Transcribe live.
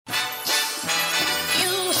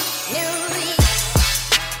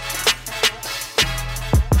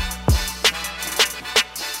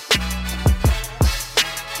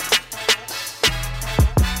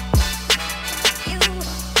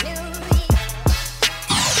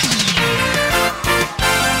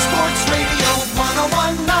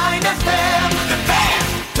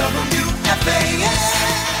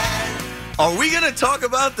Are we going to talk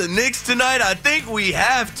about the Knicks tonight? I think we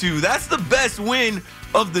have to. That's the best win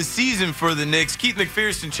of the season for the Knicks. Keith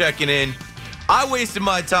McPherson checking in. I wasted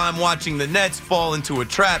my time watching the Nets fall into a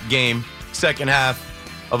trap game, second half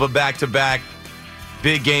of a back-to-back.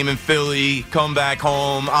 Big game in Philly, come back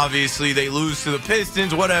home. Obviously, they lose to the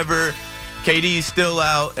Pistons, whatever. KD's still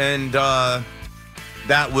out, and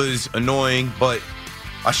that was annoying. But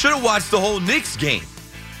I should have watched the whole Knicks game.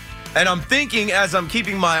 And I'm thinking, as I'm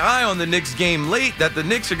keeping my eye on the Knicks game late, that the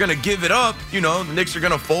Knicks are going to give it up. You know, the Knicks are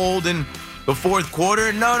going to fold in the fourth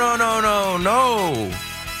quarter. No.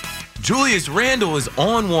 Julius Randle is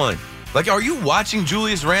on one. Like, are you watching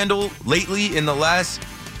Julius Randle lately in the last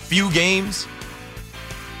few games?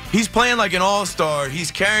 He's playing like an all-star. He's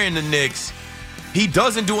carrying the Knicks. He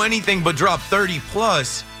doesn't do anything but drop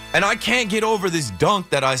 30-plus. And I can't get over this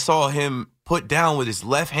dunk that I saw him put down with his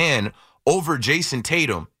left hand over Jason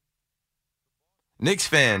Tatum. Knicks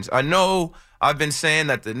fans, I know I've been saying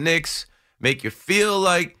that the Knicks make you feel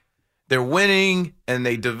like they're winning and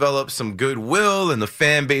they develop some goodwill and the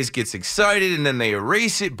fan base gets excited and then they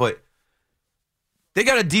erase it, but they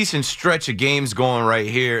got a decent stretch of games going right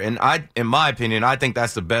here. And in my opinion, I think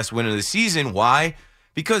that's the best win of the season. Why?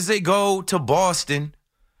 Because they go to Boston,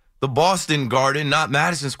 the Boston Garden, not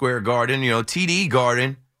Madison Square Garden, TD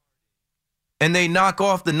Garden. And they knock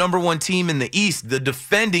off the number one team in the East, the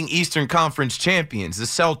defending Eastern Conference champions, the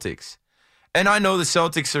Celtics. And I know the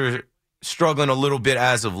Celtics are struggling a little bit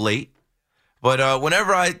as of late. But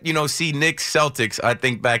whenever I, see Knicks Celtics, I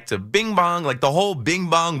think back to Bing Bong, like the whole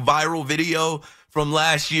Bing Bong viral video from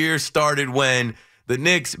last year started when the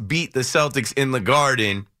Knicks beat the Celtics in the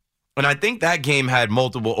Garden. And I think that game had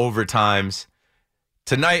multiple overtimes.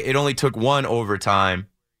 Tonight, it only took one overtime.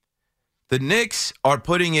 The Knicks are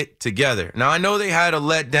putting it together. Now, I know they had a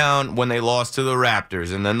letdown when they lost to the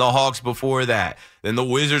Raptors, and then the Hawks before that, then the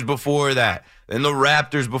Wizards before that, then the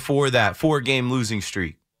Raptors before that, 4-game losing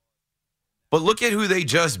streak. But look at who they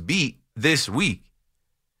just beat this week.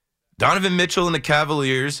 Donovan Mitchell and the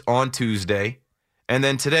Cavaliers on Tuesday, and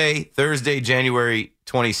then today, Thursday, January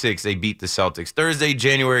 26th, they beat the Celtics. Thursday,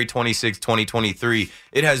 January 26th, 2023.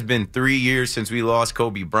 It has been 3 years since we lost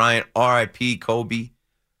Kobe Bryant. R.I.P. Kobe.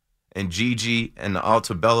 And Gigi and the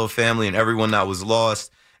Altobello family and everyone that was lost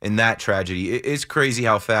in that tragedy. It's crazy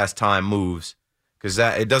how fast time moves because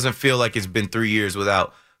it doesn't feel like it's been 3 years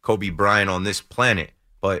without Kobe Bryant on this planet.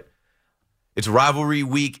 But it's rivalry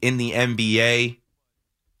week in the NBA.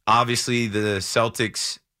 Obviously, the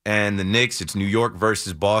Celtics and the Knicks, it's New York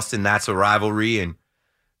versus Boston. That's a rivalry. And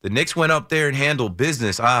the Knicks went up there and handled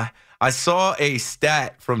business. I saw a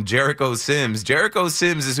stat from Jericho Sims. Jericho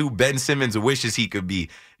Sims is who Ben Simmons wishes he could be.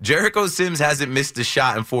 Jericho Sims hasn't missed a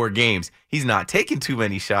shot in 4 games. He's not taking too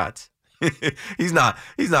many shots. He's not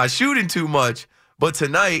shooting too much. But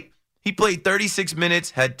tonight, he played 36 minutes,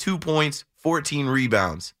 had 2 points, 14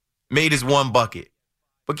 rebounds, made his 1 bucket.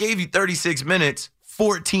 But gave you 36 minutes,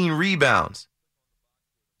 14 rebounds.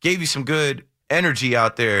 Gave you some good energy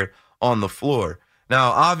out there on the floor. Now,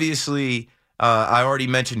 obviously, I already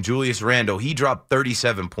mentioned Julius Randle. He dropped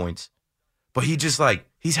 37 points. But he's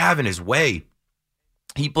having his way.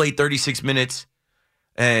 He played 36 minutes,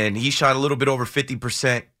 and he shot a little bit over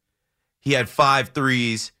 50%. He had 5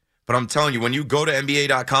 threes. But I'm telling you, when you go to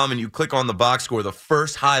NBA.com and you click on the box score, the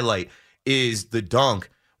first highlight is the dunk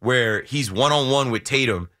where he's one-on-one with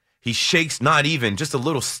Tatum. He shakes not even, just a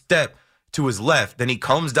little step to his left. Then he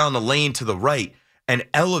comes down the lane to the right and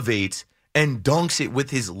elevates and dunks it with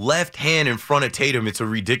his left hand in front of Tatum. It's a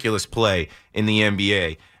ridiculous play in the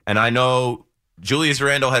NBA. And I know Julius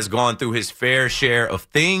Randle has gone through his fair share of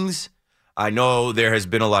things. I know there has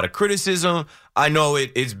been a lot of criticism. I know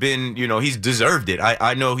it's been, he's deserved it.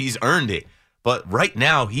 I know he's earned it. But right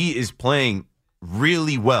now, he is playing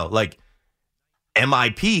really well. Like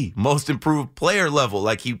MIP, most improved player level,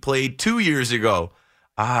 like he played 2 years ago.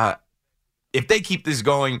 If they keep this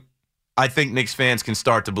going, I think Knicks fans can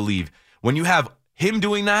start to believe. When you have him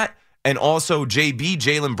doing that and also JB,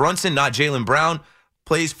 Jalen Brunson, not Jaylen Brown,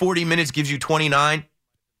 plays 40 minutes, gives you 29.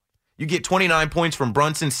 You get 29 points from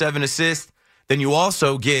Brunson, 7 assists. Then you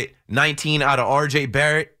also get 19 out of RJ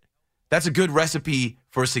Barrett. That's a good recipe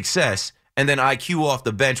for success. And then IQ off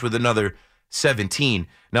the bench with another 17.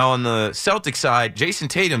 Now on the Celtics side, Jason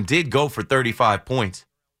Tatum did go for 35 points.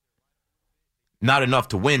 Not enough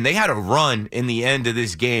to win. They had a run in the end of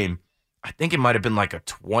this game. I think it might have been like a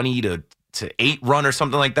 20 to 8 run or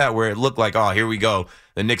something like that where it looked like, oh, here we go.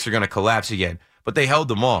 The Knicks are going to collapse again. But they held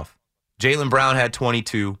them off. Jaylen Brown had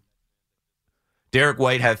 22. Derek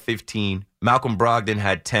White had 15. Malcolm Brogdon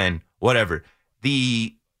had 10. Whatever.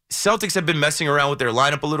 The Celtics have been messing around with their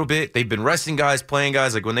lineup a little bit. They've been resting guys, playing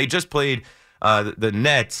guys. Like when they just played the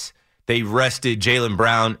Nets, they rested Jaylen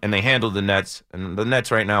Brown and they handled the Nets. And the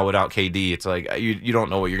Nets right now without KD, it's like you don't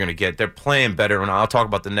know what you're going to get. They're playing better, and I'll talk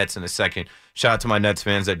about the Nets in a second. Shout out to my Nets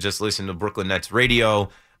fans that just listened to Brooklyn Nets radio.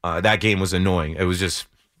 That game was annoying. It was just,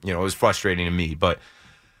 it was frustrating to me. But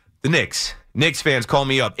the Knicks fans, call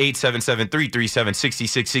me up,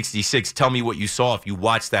 877-337-6666. Tell me what you saw if you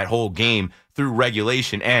watched that whole game through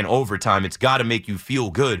regulation and overtime. It's got to make you feel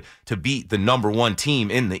good to beat the number one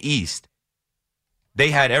team in the East.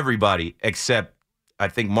 They had everybody except, I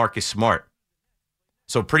think, Marcus Smart.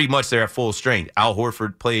 So pretty much they're at full strength. Al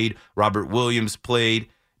Horford played. Robert Williams played.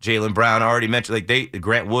 Jaylen Brown, I already mentioned,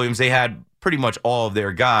 Grant Williams, they had pretty much all of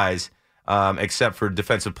their guys except for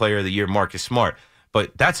Defensive Player of the Year, Marcus Smart.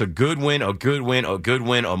 But that's a good win,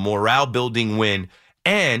 a morale-building win.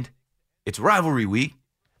 And it's rivalry week.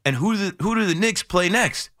 And who do the Knicks play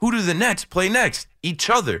next? Who do the Nets play next? Each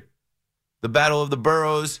other. The Battle of the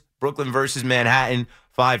Boroughs, Brooklyn versus Manhattan,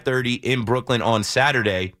 5:30 in Brooklyn on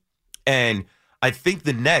Saturday. And I think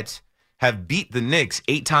the Nets have beat the Knicks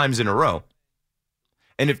 8 times in a row.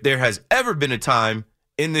 And if there has ever been a time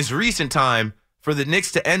in this recent time for the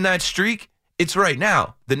Knicks to end that streak, it's right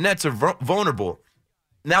now. The Nets are vulnerable.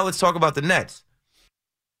 Now let's talk about the Nets.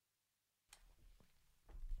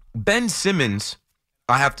 Ben Simmons,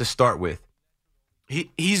 I have to start with.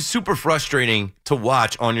 He's super frustrating to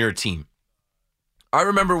watch on your team. I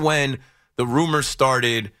remember when the rumors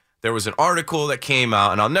started, there was an article that came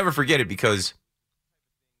out, and I'll never forget it because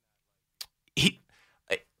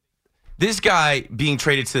this guy being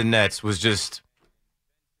traded to the Nets was just,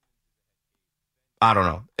 I don't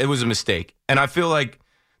know. It was a mistake. And I feel like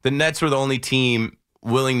the Nets were the only team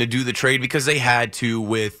willing to do the trade because they had to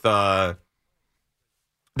with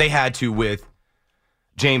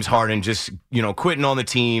James Harden just, quitting on the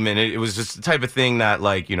team. And it was just the type of thing that,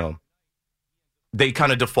 they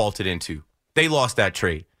kind of defaulted into. They lost that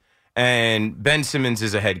trade. And Ben Simmons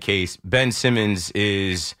is a head case. Ben Simmons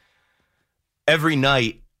is, every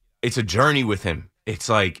night, it's a journey with him. It's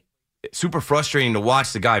super frustrating to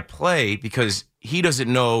watch the guy play because he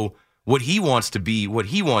doesn't know what he wants to be, what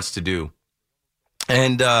he wants to do.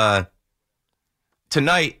 And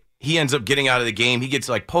tonight, he ends up getting out of the game. He gets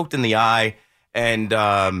poked in the eye,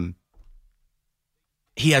 and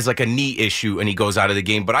he has a knee issue, and he goes out of the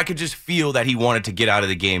game. But I could just feel that he wanted to get out of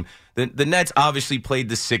the game. The Nets obviously played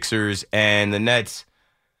the Sixers, and the Nets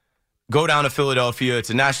go down to Philadelphia. It's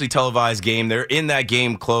a nationally televised game. They're in that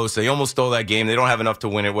game close. They almost stole that game. They don't have enough to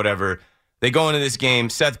win it, whatever. They go into this game.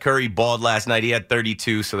 Seth Curry balled last night. He had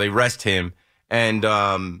 32, so they rest him. And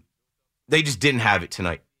they just didn't have it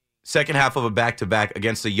tonight. Second half of a back-to-back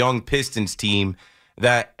against a young Pistons team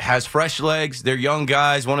that has fresh legs. They're young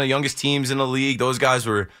guys, one of the youngest teams in the league. Those guys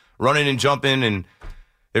were running and jumping, and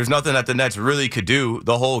there's nothing that the Nets really could do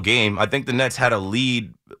the whole game. I think the Nets had a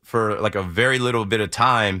lead for a very little bit of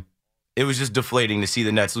time. It was just deflating to see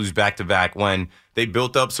the Nets lose back-to-back when they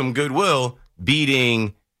built up some goodwill,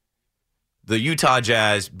 beating the Utah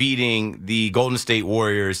Jazz, beating the Golden State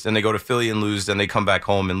Warriors. Then they go to Philly and lose. Then they come back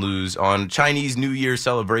home and lose on Chinese New Year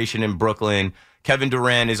celebration in Brooklyn. Kevin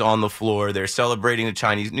Durant is on the floor. They're celebrating the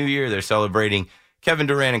Chinese New Year. They're celebrating Kevin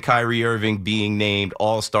Durant and Kyrie Irving being named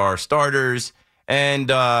all-star starters. And,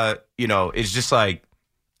 it's just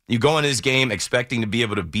you go in this game expecting to be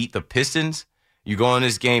able to beat the Pistons. You go in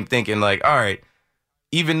this game thinking all right,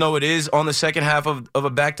 even though it is on the second half of a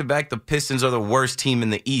back-to-back, the Pistons are the worst team in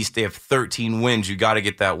the East. They have 13 wins. You got to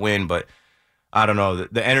get that win. But I don't know.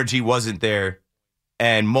 The energy wasn't there.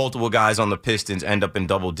 And multiple guys on the Pistons end up in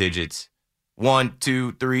double digits. 1,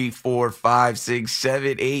 2, 3, 4, 5, 6,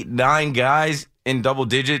 7, 8, 9 guys in double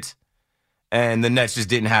digits. And the Nets just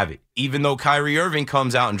didn't have it. Even though Kyrie Irving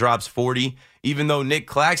comes out and drops 40, even though Nick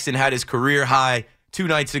Claxton had his career high 2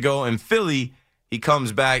 nights ago in Philly, he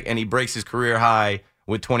comes back and he breaks his career high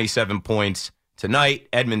with 27 points tonight.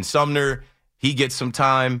 Edmund Sumner, he gets some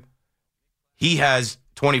time. He has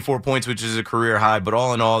 24 points, which is a career high. But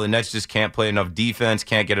all in all, the Nets just can't play enough defense,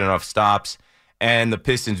 can't get enough stops. And the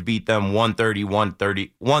Pistons beat them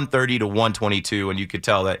 130 to 122. And you could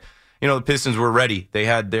tell that, the Pistons were ready. They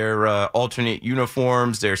had their alternate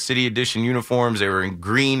uniforms, their City Edition uniforms. They were in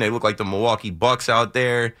green. They looked like the Milwaukee Bucks out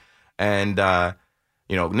there. And,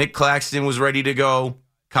 Nick Claxton was ready to go.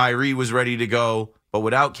 Kyrie was ready to go. But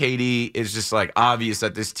without KD, it's just obvious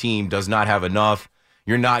that this team does not have enough.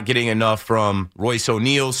 You're not getting enough from Royce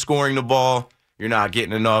O'Neal scoring the ball. You're not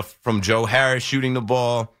getting enough from Joe Harris shooting the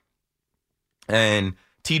ball. And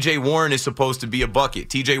TJ Warren is supposed to be a bucket.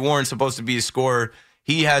 TJ Warren's supposed to be a scorer.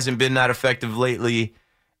 He hasn't been that effective lately.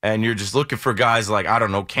 and you're just looking for guys like, I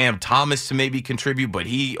don't know, Cam Thomas to maybe contribute, but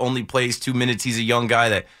he only plays 2 minutes. He's a young guy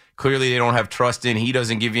that clearly they don't have trust in. He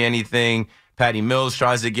doesn't give you anything. Patty Mills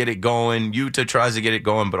tries to get it going. Utah tries to get it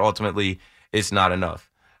going, but ultimately it's not enough.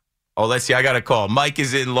 Oh, let's see. I got a call. Mike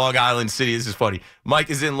is in Long Island City. This is funny. Mike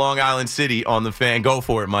is in Long Island City on the Fan. Go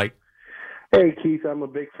for it, Mike. Hey, Keith. I'm a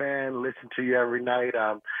big fan. Listen to you every night.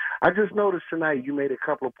 I just noticed tonight you made a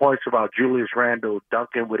couple of points about Julius Randle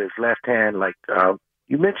dunking with his left hand.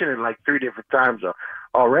 You mentioned it like 3 different times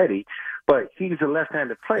already, but he's a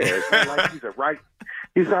left-handed player. It's not like he's a right.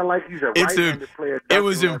 He's not like he's a right-handed player. It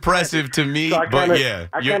was impressive to me, so but yeah.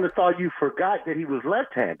 I kind of thought you forgot that he was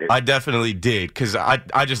left-handed. I definitely did, because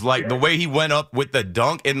I just like the way he went up with the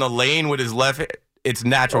dunk in the lane with his left hand. It's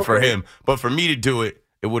natural for him, but for me to do it,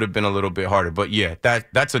 it would have been a little bit harder. But yeah,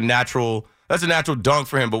 that's a natural dunk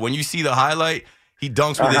for him. But when you see the highlight, he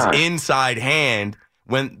dunks with his inside hand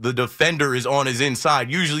when the defender is on his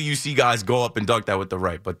inside. Usually you see guys go up and dunk that with the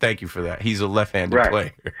right. But thank you for that. He's a left-handed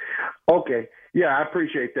player. Okay. Yeah, I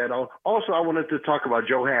appreciate that. Also, I wanted to talk about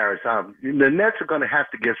Joe Harris. The Nets are going to have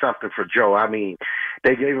to get something for Joe. I mean,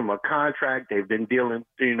 they gave him a contract. They've been dealing,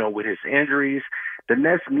 with his injuries. The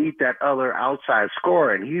Nets need that other outside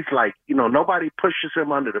scorer, and he's like, nobody pushes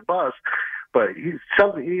him under the bus. But he's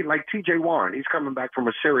something like T.J. Warren. He's coming back from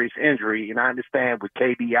a serious injury, and I understand with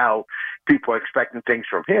KD out, people are expecting things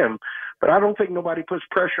from him. But I don't think nobody puts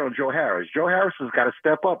pressure on Joe Harris. Joe Harris has got to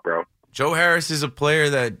step up, bro. Joe Harris is a player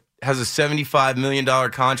that has a $75 million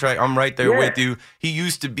contract. I'm right there with you. He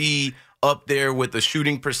used to be up there with the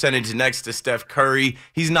shooting percentage next to Steph Curry.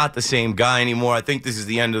 He's not the same guy anymore. I think this is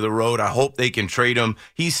the end of the road. I hope they can trade him.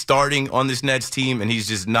 He's starting on this Nets team, and he's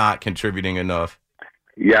just not contributing enough.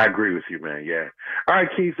 Yeah, I agree with you, man. Yeah. All right,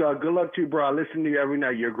 Keith, good luck to you, bro. I listen to you every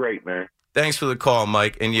night. You're great, man. Thanks for the call,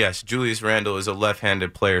 Mike. And yes, Julius Randle is a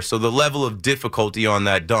left-handed player, so the level of difficulty on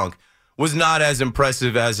that dunk was not as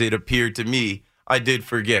impressive as it appeared to me. I did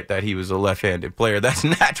forget that he was a left-handed player. That's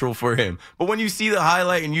natural for him. But when you see the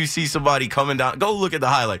highlight and you see somebody coming down, go look at the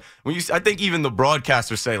highlight. I think even the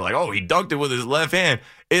broadcasters say, like, oh, he dunked it with his left hand.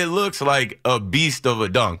 It looks like a beast of a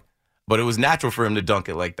dunk. But it was natural for him to dunk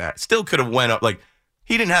it like that. Still could have went up. Like,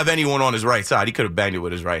 he didn't have anyone on his right side. He could have banged it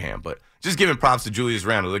with his right hand. But just giving props to Julius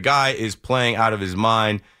Randle. The guy is playing out of his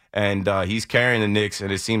mind. And he's carrying the Knicks,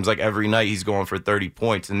 and it seems like every night he's going for 30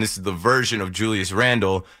 points. And this is the version of Julius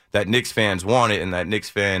Randle that Knicks fans wanted and that Knicks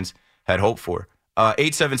fans had hoped for.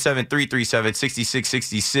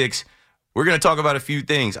 877-337-6666. We're going to talk about a few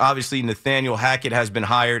things. Obviously, Nathaniel Hackett has been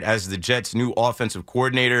hired as the Jets' new offensive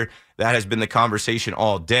coordinator. That has been the conversation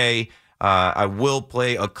all day. I will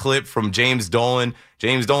play a clip from James Dolan.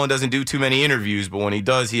 James Dolan doesn't do too many interviews, but when he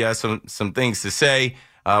does, he has some things to say.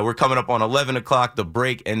 We're coming up on 11 o'clock, the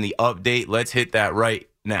break and the update. Let's hit that right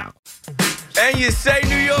now. And you say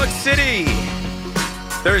New York City.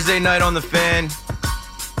 Thursday night on the Fan,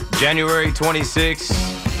 January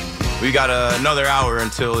 26th. We got another hour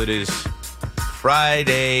until it is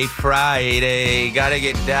Friday. Gotta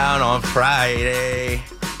get down on Friday.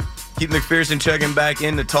 Keith McPherson checking back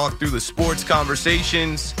in to talk through the sports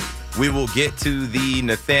conversations. We will get to the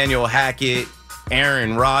Nathaniel Hackett,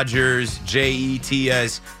 Aaron Rodgers,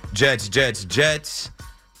 Jets, Jets.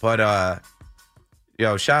 But,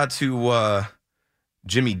 shout out to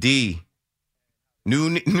Jimmy D.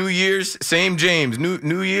 New Year's, same James.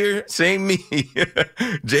 New Year, same me.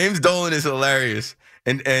 James Dolan is hilarious.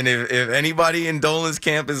 And if anybody in Dolan's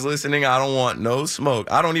camp is listening, I don't want no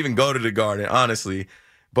smoke. I don't even go to the Garden, honestly.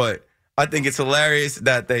 But I think it's hilarious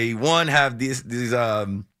that they, have these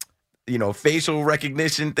facial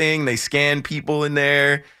recognition thing. They scan people in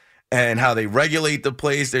there and how they regulate the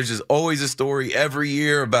place. There's just always a story every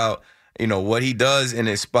year about, what he does in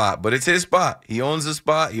his spot. But it's his spot. He owns the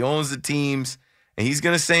spot. He owns the teams. And he's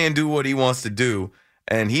going to say and do what he wants to do.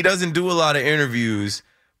 And he doesn't do a lot of interviews.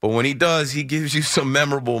 But when he does, he gives you some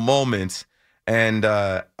memorable moments. And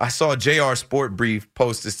I saw JR Sport Brief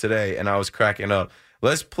post this today, and I was cracking up.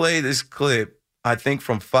 Let's play this clip, I think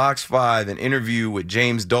from Fox 5, an interview with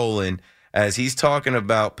James Dolan, as he's talking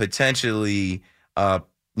about potentially,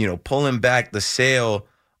 pulling back the sale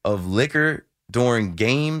of liquor during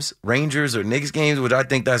games, Rangers or Knicks games, which I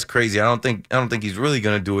think that's crazy. I don't think he's really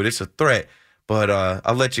going to do it. It's a threat. But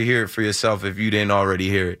I'll let you hear it for yourself if you didn't already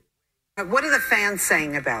hear it. What are the fans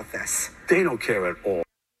saying about this? They don't care at all.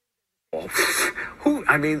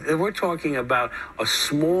 We're talking about a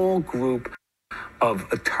small group of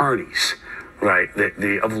attorneys, right?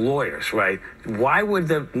 Of lawyers, right? Why would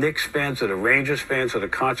the Knicks fans or the Rangers fans or the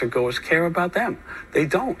concert goers care about them? They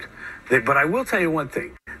don't. But I will tell you one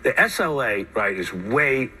thing. The SLA, right, is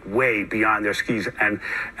way, way beyond their skis. And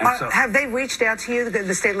so, have they reached out to you,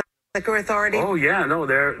 the state liquor authority? Oh yeah, no,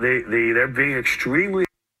 they're being extremely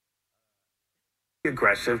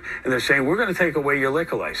aggressive, and they're saying we're going to take away your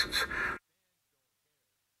liquor license.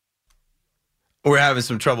 We're having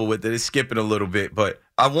some trouble with it. It's skipping a little bit, but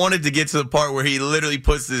I wanted to get to the part where he literally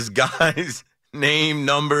puts this guy's name,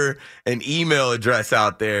 number, and email address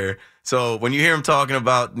out there. So when you hear him talking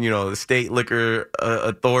about, the State Liquor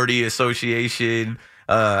Authority Association,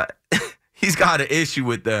 he's got an issue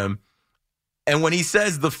with them. And when he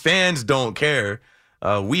says the fans don't care,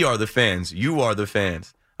 we are the fans. You are the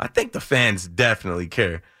fans. I think the fans definitely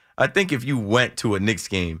care. I think if you went to a Knicks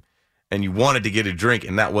game and you wanted to get a drink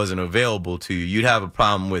and that wasn't available to you, you'd have a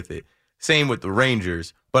problem with it. Same with the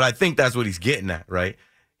Rangers. But I think that's what he's getting at, right?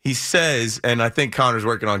 He says, and I think Connor's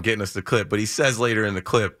working on getting us the clip, but he says later in the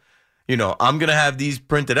clip, I'm going to have these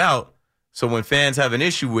printed out so when fans have an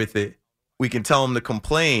issue with it, we can tell them to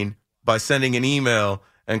complain by sending an email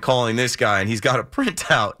and calling this guy. And he's got a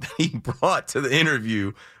printout that he brought to the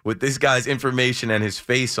interview with this guy's information and his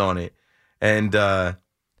face on it. And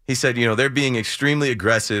he said, they're being extremely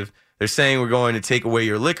aggressive. They're saying we're going to take away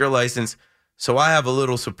your liquor license. So I have a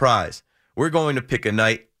little surprise. We're going to pick a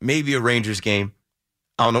night, maybe a Rangers game.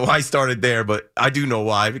 I don't know why I started there, but I do know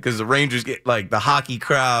why, because the Rangers get the hockey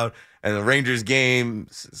crowd and the Rangers game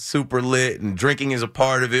super lit and drinking is a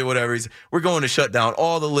part of it, whatever. We're going to shut down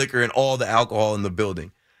all the liquor and all the alcohol in the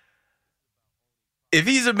building. If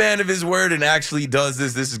he's a man of his word and actually does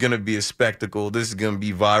this is going to be a spectacle. This is going to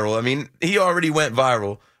be viral. I mean, he already went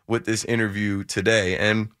viral with this interview today.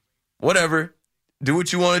 And whatever, do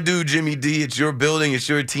what you want to do, Jimmy D. It's your building, it's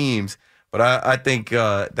your teams. But I think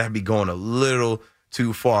that'd be going a little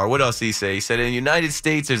too far. What else did he say? He said, in the United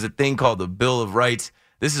States, there's a thing called the Bill of Rights.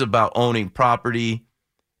 This is about owning property.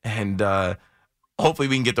 And hopefully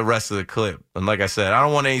we can get the rest of the clip. And like I said, I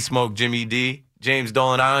don't want any smoke, Jimmy D. James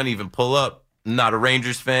Dolan, I don't even pull up. I'm not a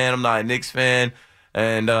Rangers fan. I'm not a Knicks fan.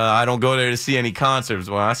 And I don't go there to see any concerts.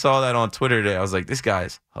 When I saw that on Twitter today, I was like, this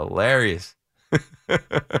guy's hilarious. All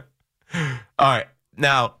right.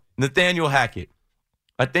 Now, Nathaniel Hackett.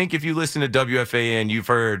 I think if you listen to WFAN, you've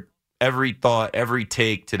heard every thought, every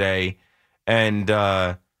take today. And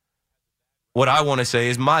what I want to say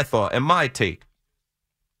is my thought and my take.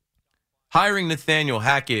 Hiring Nathaniel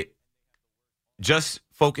Hackett, just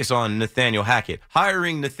focus on Nathaniel Hackett.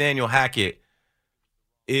 Hiring Nathaniel Hackett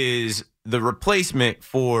is the replacement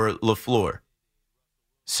for LaFleur.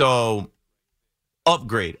 So,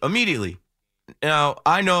 upgrade immediately. Now,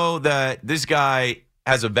 I know that this guy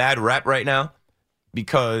has a bad rap right now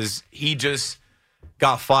because he just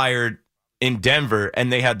got fired in Denver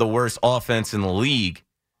and they had the worst offense in the league.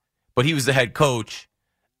 But he was the head coach,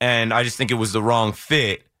 and I just think it was the wrong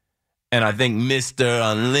fit. And I think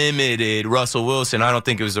Mr. Unlimited, Russell Wilson, I don't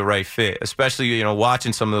think it was the right fit, especially,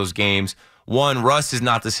 watching some of those games. One, Russ is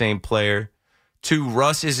not the same player. Two,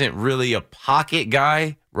 Russ isn't really a pocket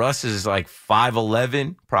guy. Russ is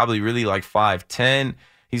 5'11", probably really 5'10".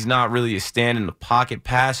 He's not really a stand-in-the-pocket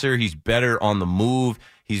passer. He's better on the move.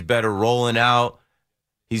 He's better rolling out.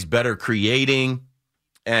 He's better creating.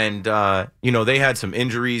 And, they had some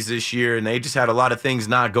injuries this year, and they just had a lot of things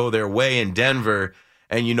not go their way in Denver.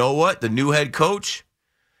 And you know what? The new head coach,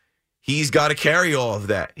 he's got to carry all of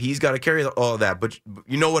that. But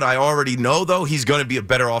you know what I already know, though? He's going to be a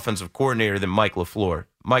better offensive coordinator than Mike LaFleur.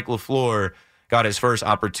 Mike LaFleur got his first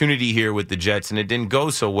opportunity here with the Jets, and it didn't go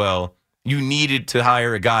so well. You needed to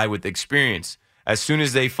hire a guy with experience. As soon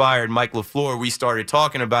as they fired Mike LaFleur, we started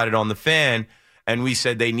talking about it on The Fan, and we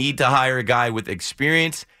said they need to hire a guy with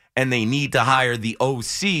experience, and they need to hire the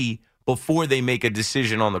OC before they make a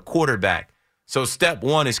decision on the quarterback. So step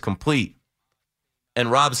one is complete. And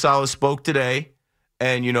Rob Saleh spoke today,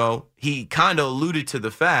 and, he kind of alluded to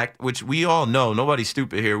the fact, which we all know, nobody's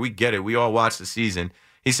stupid here, we get it, we all watch the season.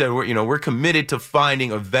 He said, we're committed to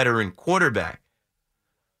finding a veteran quarterback.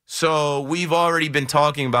 So we've already been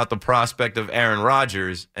talking about the prospect of Aaron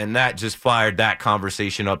Rodgers, and that just fired that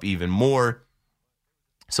conversation up even more.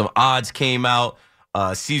 Some odds came out.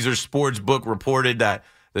 Caesar Sportsbook reported that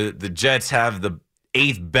the Jets have the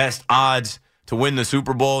 8th best odds to win the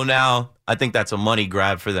Super Bowl now. I think that's a money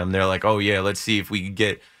grab for them. They're like, oh, yeah, let's see if we can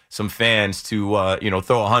get some fans to,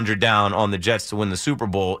 throw 100 down on the Jets to win the Super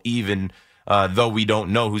Bowl, even though we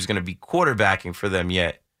don't know who's going to be quarterbacking for them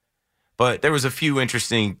yet. But there was a few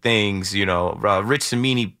interesting things, Rich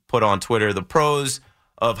Cimini put on Twitter, the pros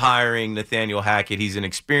of hiring Nathaniel Hackett. He's an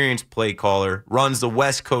experienced play caller, runs the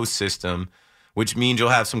West Coast system, which means you'll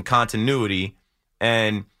have some continuity.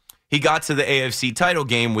 And he got to the AFC title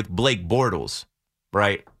game with Blake Bortles,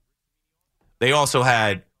 right? They also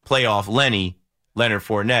had playoff Leonard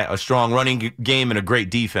Fournette, a strong running game and a great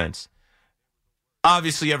defense.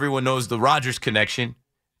 Obviously, everyone knows the Rodgers connection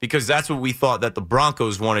because that's what we thought that the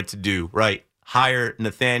Broncos wanted to do, right? Hire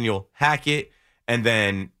Nathaniel Hackett and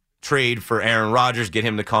then trade for Aaron Rodgers, get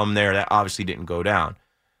him to come there. That obviously didn't go down.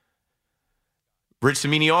 Rich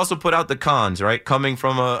Cimini also put out the cons, right? Coming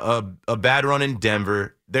from a bad run in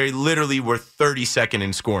Denver, they literally were 32nd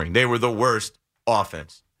in scoring. They were the worst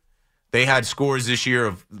offense. They had scores this year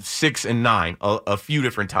of 6 and 9 a few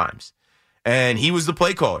different times. And he was the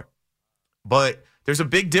play caller. But there's a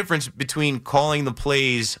big difference between calling the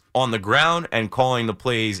plays on the ground and calling the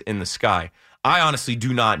plays in the sky. I honestly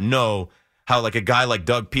do not know how, like, a guy like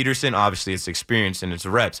Doug Peterson, obviously it's experience and it's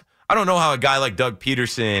reps. I don't know how a guy like Doug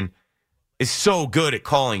Peterson is so good at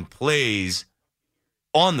calling plays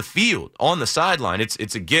on the field, on the sideline.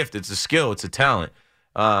 It's a gift, it's a skill, it's a talent.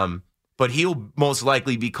 But he'll most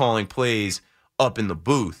likely be calling plays up in the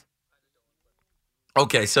booth.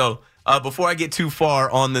 Okay, so before I get too far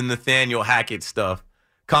on the Nathaniel Hackett stuff,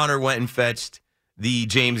 Connor went and fetched the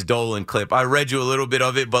James Dolan clip. I read you a little bit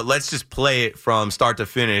of it, but let's just play it from start to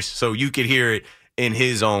finish so you could hear it in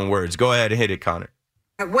his own words. Go ahead and hit it, Connor.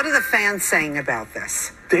 What are the fans saying about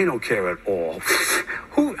this? They don't care at all.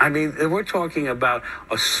 We're talking about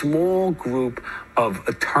a small group of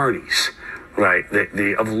attorneys, right?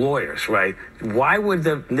 Of lawyers, right? Why would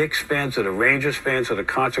the Knicks fans or the Rangers fans or the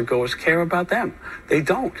concert goers care about them? They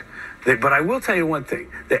don't. But I will tell you one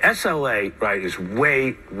thing: the SLA, right, is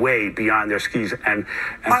way, way beyond their skis. And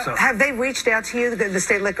so, have they reached out to you, the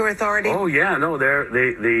state liquor authority? Oh yeah, no,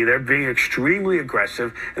 they're being extremely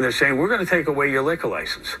aggressive, and they're saying we're going to take away your liquor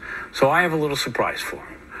license. So I have a little surprise for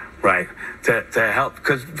them, right, to help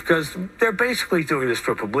because they're basically doing this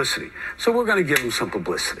for publicity. So we're going to give them some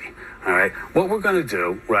publicity. All right. What we're going to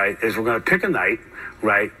do, right, is we're going to pick a night,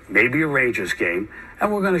 right, maybe a Rangers game,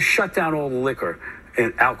 and we're going to shut down all the liquor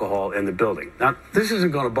and alcohol in the building. Now, this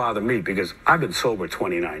isn't going to bother me because I've been sober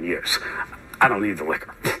 29 years. I don't need the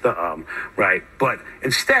liquor, right? But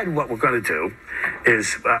instead, what we're going to do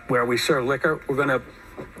is where we serve liquor, we're going to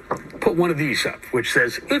put one of these up, which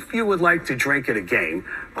says, if you would like to drink at a game,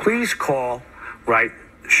 please call, right,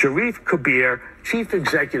 Sharif Kabir, Chief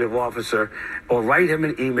Executive Officer, or write him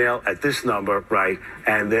an email at this number, right,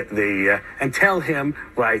 and and tell him,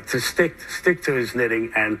 right, to stick to his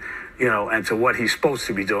knitting and and to what he's supposed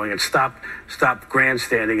to be doing, and stop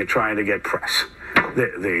grandstanding and trying to get press.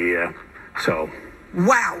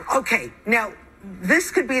 Wow. Okay. Now, this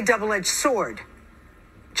could be a double-edged sword,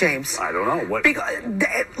 James. I don't know what. Because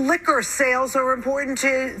liquor sales are important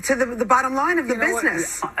to the bottom line of the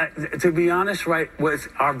business. To be honest, right,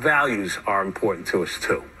 our values are important to us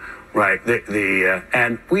too. Right, and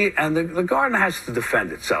the garden has to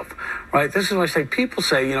defend itself, right? This is why I say people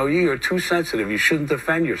say, you're too sensitive, you shouldn't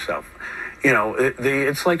defend yourself.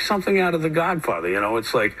 It's like something out of The Godfather.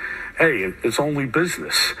 It's like, hey, it's only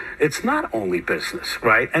business. It's not only business,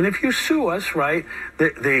 right? And if you sue us, right,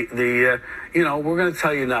 we're going to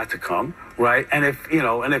tell you not to come, right? And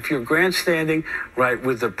if you're grandstanding, right,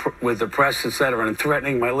 with the press, et cetera, and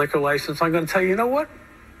threatening my liquor license, I'm going to tell you, you know what?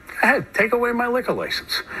 Go ahead, take away my liquor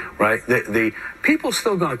license, right? The people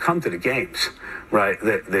still going to come to the games, right?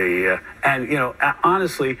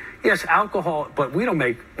 Honestly, yes, alcohol, but we don't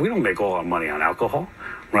make all our money on alcohol,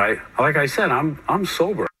 right? Like I said, I'm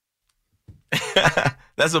sober.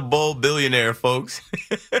 That's a bold billionaire, folks.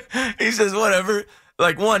 He says, whatever,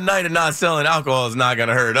 like one night of not selling alcohol is not going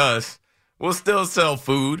to hurt us. We'll still sell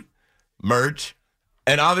food, merch,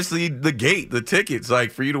 and obviously the tickets,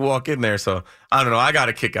 like for you to walk in there. So I don't know. I got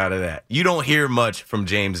a kick out of that. You don't hear much from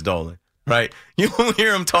James Dolan, right? You don't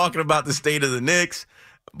hear him talking about the state of the Knicks.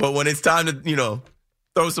 But when it's time to,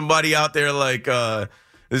 throw somebody out there like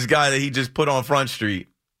this guy that he just put on Front Street,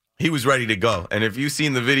 he was ready to go. And if you've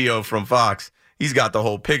seen the video from Fox, he's got the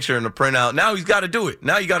whole picture and the printout. Now he's got to do it.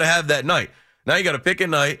 Now you got to have that night. Now you got to pick a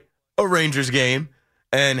night, a Rangers game,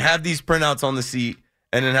 and have these printouts on the seat,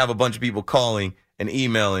 and then have a bunch of people calling and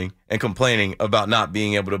emailing and complaining about not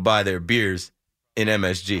being able to buy their beers in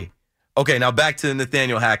MSG. Okay, now back to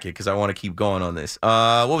Nathaniel Hackett, because I want to keep going on this.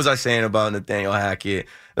 What was I saying about Nathaniel Hackett?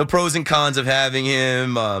 The pros and cons of having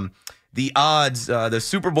him. The odds, the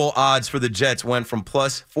Super Bowl odds for the Jets went from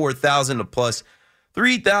plus 4,000 to plus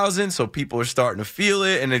 3,000, so people are starting to feel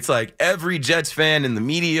it. And it's like every Jets fan in the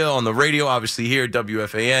media, on the radio, obviously here at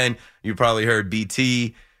WFAN, you probably heard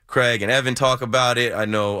BT, Craig and Evan talk about it. I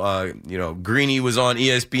know, Greeny was on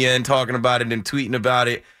ESPN talking about it and tweeting about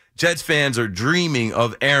it. Jets fans are dreaming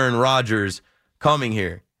of Aaron Rodgers coming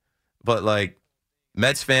here. But, like,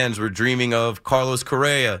 Mets fans were dreaming of Carlos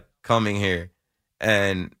Correa coming here.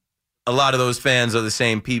 And a lot of those fans are the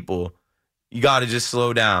same people. You got to just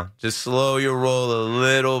slow down. Just slow your roll a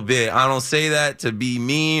little bit. I don't say that to be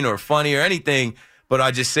mean or funny or anything, but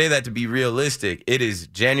I just say that to be realistic. It is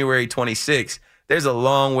January 26th. There's a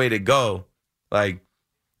long way to go. Like,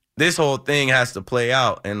 this whole thing has to play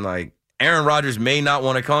out. And, like, Aaron Rodgers may not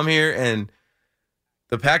want to come here, and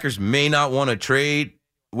the Packers may not want to trade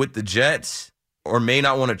with the Jets or may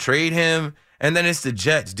not want to trade him. And then it's the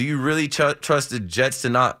Jets. Do you really trust the Jets to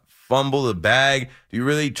not fumble the bag? Do you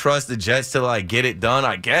really trust the Jets to, like, get it done?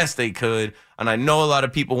 I guess they could. And I know a lot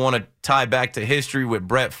of people want to tie back to history with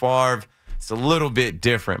Brett Favre. It's a little bit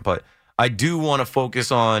different, but I do want to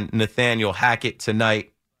focus on Nathaniel Hackett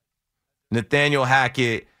tonight. Nathaniel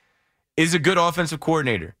Hackett is a good offensive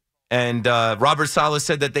coordinator. And Robert Saleh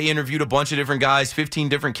said that they interviewed a bunch of different guys, 15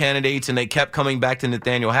 different candidates, and they kept coming back to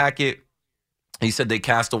Nathaniel Hackett. He said they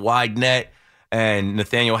cast a wide net, and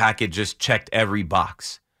Nathaniel Hackett just checked every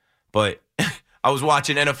box. But I was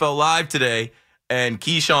watching NFL Live today, and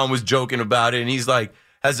Keyshawn was joking about it, and he's like,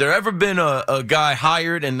 has there ever been a guy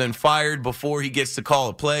hired and then fired before he gets to call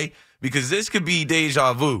a play? Because this could be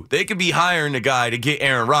deja vu. They could be hiring a guy to get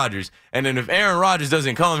Aaron Rodgers, and then if Aaron Rodgers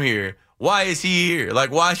doesn't come here, why is he here?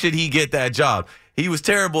 Like, why should he get that job? He was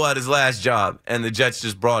terrible at his last job, and the Jets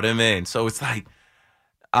just brought him in. So it's like,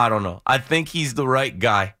 I don't know. I think he's the right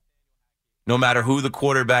guy, no matter who the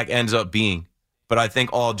quarterback ends up being. But I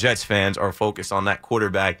think all Jets fans are focused on that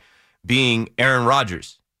quarterback being Aaron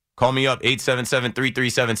Rodgers. Call me up,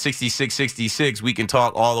 877-337-6666. We can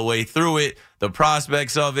talk all the way through it, the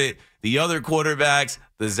prospects of it, the other quarterbacks,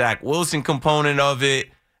 the Zach Wilson component of it.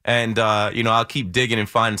 And, I'll keep digging and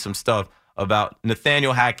finding some stuff about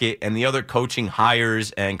Nathaniel Hackett and the other coaching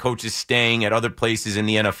hires and coaches staying at other places in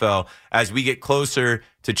the NFL as we get closer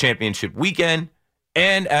to championship weekend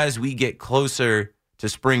and as we get closer to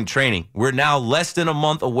spring training. We're now less than a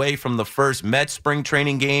month away from the first Mets spring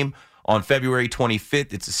training game on February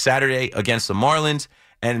 25th. It's a Saturday against the Marlins.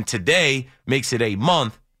 And today makes it a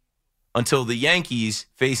month until the Yankees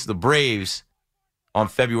face the Braves on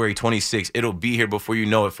February 26th. It'll be here before you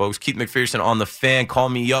know it, folks. Keith McPherson on the Fan. Call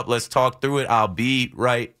me up. Let's talk through it. I'll be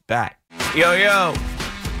right back. Yo.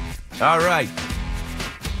 All right.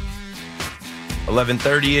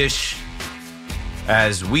 11:30-ish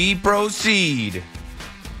as we proceed.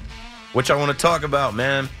 What y'all want to talk about,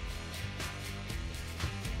 man?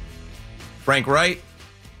 Frank Wright.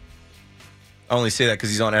 I only say that because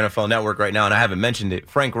he's on NFL Network right now, and I haven't mentioned it.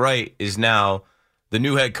 Frank Wright is now the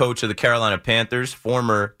new head coach of the Carolina Panthers,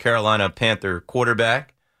 former Carolina Panther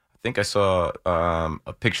quarterback. I think I saw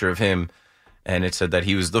a picture of him, and it said that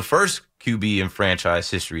he was the first QB in franchise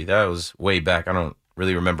history. That was way back. I don't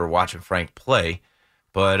really remember watching Frank play,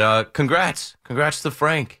 but congrats. Congrats to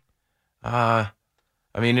Frank.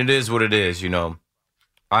 It is what it is,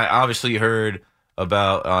 I obviously heard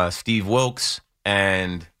about Steve Wilkes,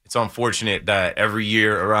 and it's unfortunate that every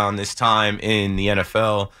year around this time in the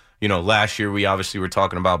NFL, last year we obviously were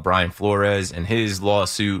talking about Brian Flores and his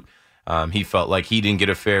lawsuit. He felt like he didn't get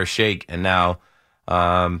a fair shake, and now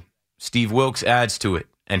Steve Wilkes adds to it,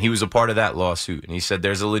 and he was a part of that lawsuit. And he said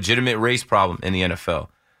there's a legitimate race problem in the NFL.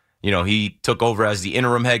 He took over as the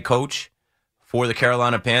interim head coach for the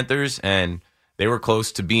Carolina Panthers, and they were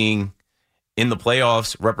close to being in the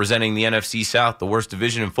playoffs representing the NFC South, the worst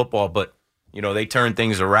division in football. But, they turned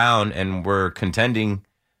things around and were contending.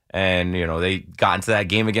 And, they got into that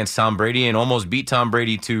game against Tom Brady and almost beat Tom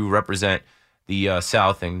Brady to represent the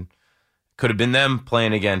South. And could have been them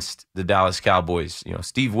playing against the Dallas Cowboys.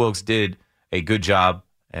 Steve Wilkes did a good job.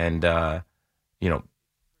 And,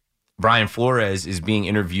 Brian Flores is being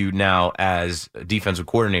interviewed now as a defensive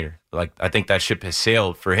coordinator. Like, I think that ship has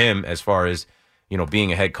sailed for him as far as,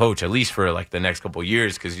 being a head coach, at least for like the next couple of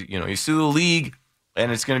years. Because, he's through the league,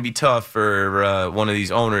 and it's going to be tough for one of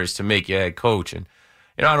these owners to make you head coach. And,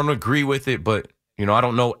 I don't agree with it, but, I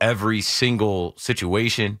don't know every single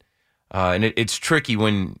situation. And it's tricky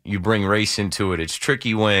when you bring race into it. It's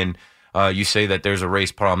tricky when you say that there's a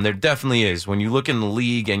race problem. There definitely is. When you look in the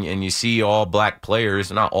league and you see all black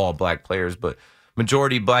players, not all black players, but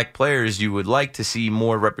majority black players, you would like to see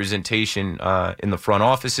more representation in the front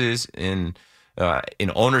offices, in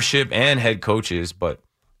ownership and head coaches. But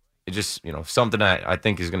it just, something that I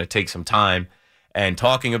think is going to take some time. And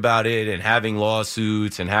talking about it and having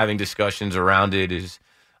lawsuits and having discussions around it is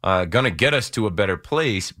going to get us to a better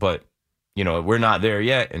place. But, we're not there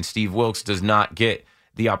yet. And Steve Wilkes does not get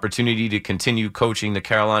the opportunity to continue coaching the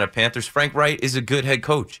Carolina Panthers. Frank Wright is a good head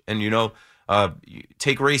coach. And,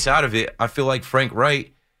 take race out of it. I feel like Frank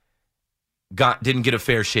Wright didn't get a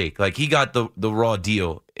fair shake. Like, he got the raw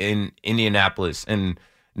deal in Indianapolis. And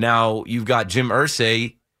now you've got Jim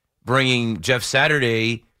Irsay bringing Jeff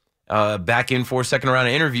Saturday back in for a second round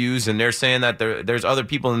of interviews, and they're saying that there's other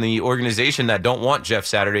people in the organization that don't want Jeff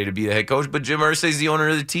Saturday to be the head coach, but Jim Irsay's the owner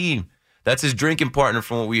of the team. That's his drinking partner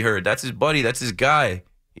from what we heard. That's his buddy. That's his guy.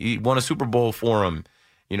 He won a Super Bowl for him.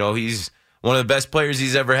 He's one of the best players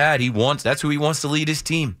he's ever had. That's who he wants to lead his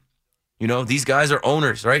team. These guys are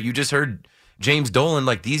owners, right? You just heard James Dolan.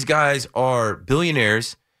 Like, these guys are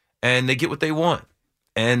billionaires, and they get what they want,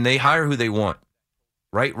 and they hire who they want.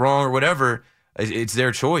 Right, wrong, or whatever, it's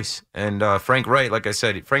their choice. And Frank Wright, like I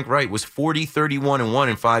said, Frank Wright was 40-31-1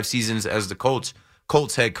 in 5 seasons as the Colts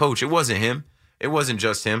head coach. It wasn't him. It wasn't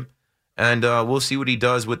just him. And we'll see what he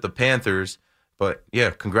does with the Panthers. But, yeah,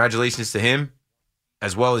 congratulations to him,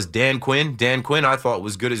 as well as Dan Quinn. Dan Quinn, I thought,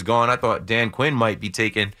 was good as gone. I thought Dan Quinn might be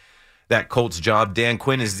taking that Colts job. Dan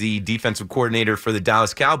Quinn is the defensive coordinator for the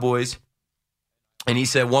Dallas Cowboys. And he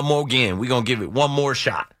said, one more game. We're going to give it one more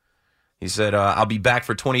shot. He said, I'll be back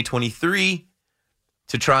for 2023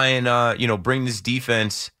 to try and, bring this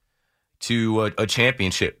defense to a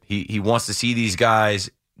championship. He wants to see these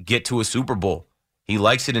guys get to a Super Bowl. He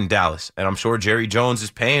likes it in Dallas, and I'm sure Jerry Jones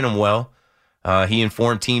is paying him well. He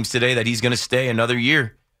informed teams today that he's going to stay another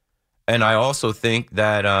year. And I also think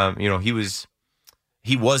that,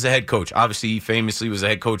 he was a head coach. Obviously, he famously was a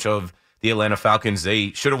head coach of the Atlanta Falcons.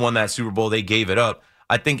 They should have won that Super Bowl. They gave it up.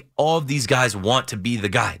 I think all of these guys want to be the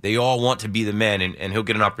guy. They all want to be the man, and he'll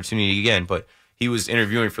get an opportunity again. But he was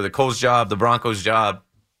interviewing for the Colts job, the Broncos job,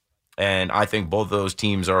 and I think both of those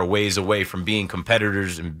teams are a ways away from being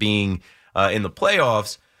competitors and being in the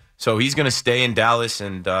playoffs. So he's going to stay in Dallas,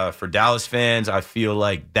 and for Dallas fans, I feel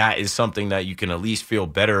like that is something that you can at least feel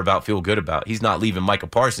better about, feel good about. He's not leaving Micah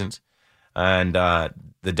Parsons, and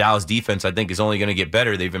the Dallas defense, I think, is only going to get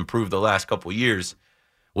better. They've improved the last couple of years.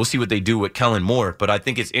 We'll see what they do with Kellen Moore, but I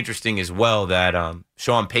think it's interesting as well that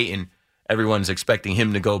Sean Payton, everyone's expecting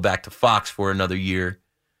him to go back to Fox for another year,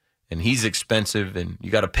 and he's expensive, and you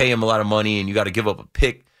got to pay him a lot of money, and you got to give up a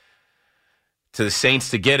pick to the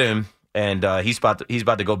Saints to get him, and he's about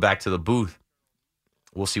to go back to the booth.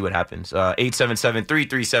 We'll see what happens.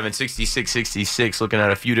 877-337-6666, looking at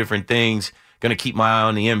a few different things. Going to keep my eye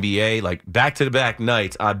on the NBA. Like, back-to-back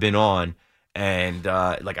nights I've been on, and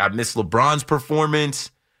I missed LeBron's performance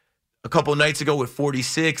a couple nights ago with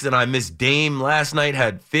 46, and I missed Dame last night,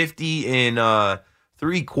 had 50 in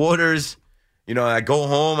 3 quarters. I go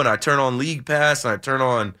home and I turn on League Pass and I turn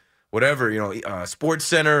on whatever, Sports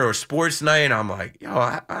Center or Sports Night, and I'm like,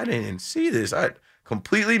 I didn't see this. I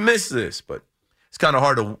completely missed this. But it's kind of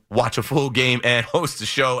hard to watch a full game and host a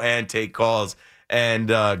show and take calls and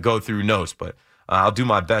go through notes. But I'll do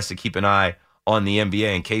my best to keep an eye on the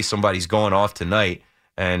NBA in case somebody's going off tonight.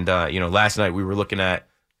 And, last night we were looking at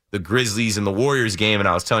the Grizzlies and the Warriors game, and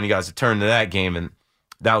I was telling you guys to turn to that game, and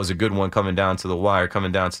that was a good one coming down to the wire,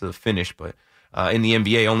 coming down to the finish. But in the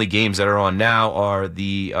NBA, only games that are on now are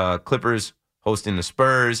the Clippers hosting the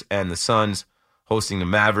Spurs and the Suns hosting the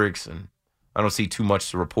Mavericks, and I don't see too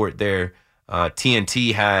much to report there.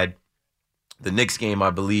 TNT had the Knicks game, I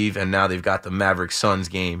believe, and now they've got the Mavericks-Suns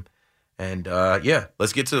game. And,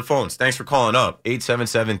 let's get to the phones. Thanks for calling up.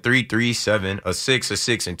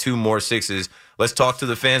 877-337-666 and 2 more 6s. Let's talk to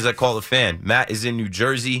the fans that call the fan. Matt is in New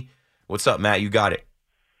Jersey. What's up, Matt? You got it.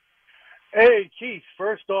 Hey, Keith.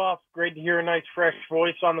 First off, great to hear a nice, fresh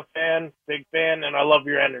voice on the fan. Big fan, and I love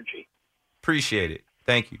your energy. Appreciate it.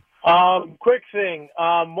 Thank you. Quick thing.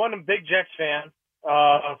 One, a big Jets fan,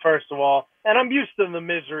 first of all, and I'm used to the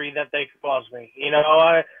misery that they cause me.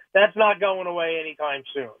 That's not going away anytime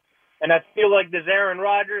soon. And I feel like this Aaron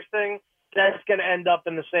Rodgers thing, that's going to end up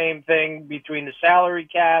in the same thing between the salary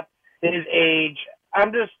cap, his age.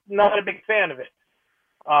 I'm just not a big fan of it.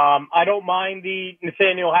 I don't mind the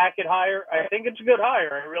Nathaniel Hackett hire. I think it's a good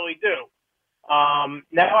hire. I really do.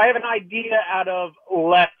 Now, I have an idea out of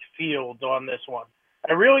left field on this one.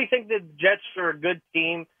 I really think the Jets are a good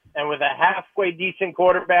team, and with a halfway decent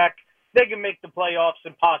quarterback, they can make the playoffs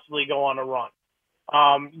and possibly go on a run.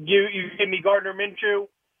 You give me Gardner Minshew,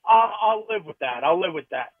 I'll live with that.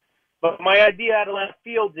 But my idea out of left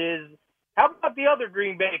field is, how about the other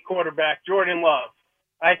Green Bay quarterback, Jordan Love?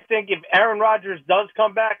 I think if Aaron Rodgers does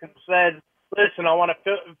come back and says, listen, I want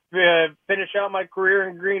to finish out my career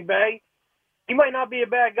in Green Bay, he might not be a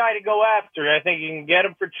bad guy to go after. I think you can get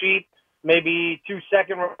him for cheap, maybe 2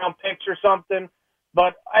 second-round picks or something.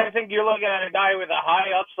 But I think you're looking at a guy with a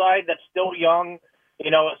high upside that's still young,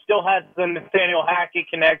 still has the Nathaniel Hackett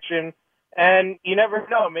connection. And you never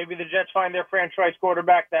know. Maybe the Jets find their franchise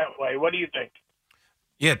quarterback that way. What do you think?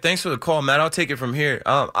 Yeah, thanks for the call, Matt. I'll take it from here.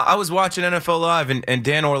 I was watching NFL Live, and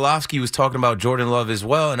Dan Orlovsky was talking about Jordan Love as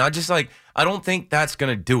well, and I don't think that's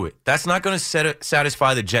going to do it. That's not going to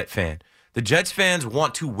satisfy the Jet fan. The Jets fans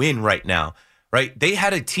want to win right now, right? They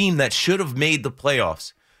had a team that should have made the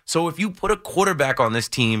playoffs. So if you put a quarterback on this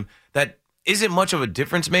team that isn't much of a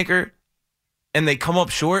difference maker and they come up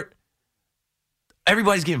short,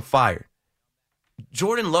 everybody's getting fired.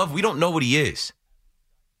 Jordan Love, we don't know what he is.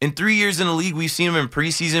 In 3 years in the league, we've seen him in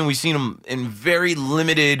preseason. We've seen him in very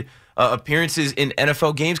limited appearances in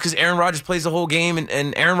NFL games because Aaron Rodgers plays the whole game,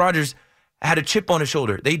 and Aaron Rodgers had a chip on his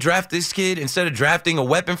shoulder. They draft this kid instead of drafting a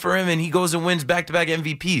weapon for him, and he goes and wins back-to-back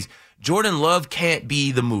MVPs. Jordan Love can't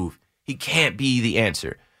be the move. He can't be the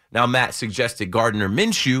answer. Now, Matt suggested Gardner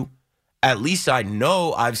Minshew. At least I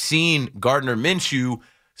know I've seen Gardner Minshew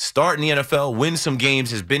start in the NFL, win some games,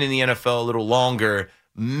 has been in the NFL a little longer.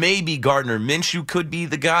 Maybe Gardner Minshew could be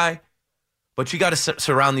the guy, but you got to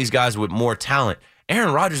surround these guys with more talent.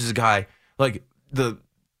 Aaron Rodgers is a guy, like the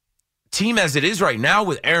team as it is right now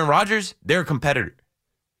with Aaron Rodgers, they're a competitor.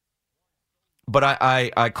 But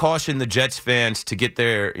I caution the Jets fans to get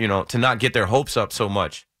their, to not get their hopes up so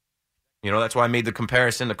much. That's why I made the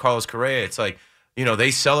comparison to Carlos Correa. It's like,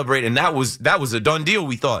 they celebrate, and that was a done deal,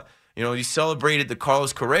 we thought. You celebrated the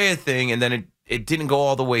Carlos Correa thing, and then it didn't go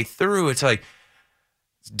all the way through. It's like,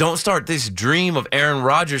 don't start this dream of Aaron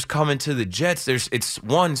Rodgers coming to the Jets. It's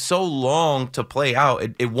so long to play out.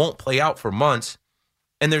 It won't play out for months.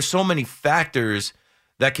 And there's so many factors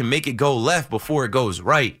that can make it go left before it goes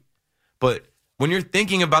right. But when you're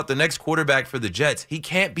thinking about the next quarterback for the Jets, he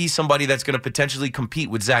can't be somebody that's going to potentially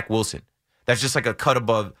compete with Zach Wilson. That's just like a cut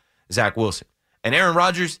above Zach Wilson. And Aaron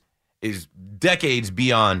Rodgers is decades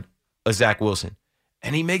beyond a Zach Wilson.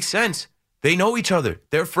 And he makes sense. They know each other.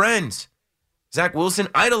 They're friends. Zach Wilson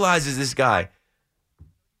idolizes this guy.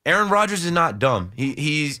 Aaron Rodgers is not dumb.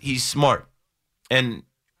 He's smart. And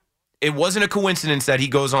it wasn't a coincidence that he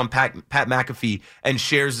goes on Pat McAfee and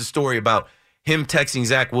shares the story about him texting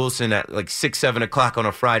Zach Wilson at like 6, 7 o'clock on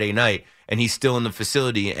a Friday night, and he's still in the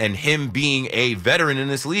facility, and him being a veteran in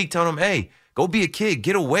this league telling him, hey, go be a kid.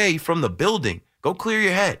 Get away from the building. Go clear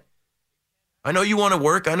your head. I know you want to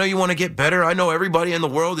work. I know you want to get better. I know everybody in the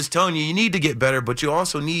world is telling you need to get better, but you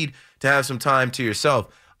also need to have some time to yourself.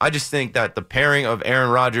 I just think that the pairing of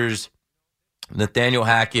Aaron Rodgers, Nathaniel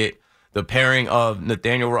Hackett, the pairing of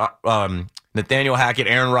Nathaniel Hackett,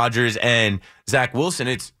 Aaron Rodgers, and Zach Wilson,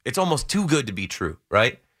 it's almost too good to be true,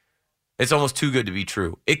 right? It's almost too good to be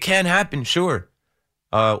true. It can happen, sure.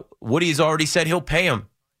 Woody's already said he'll pay him.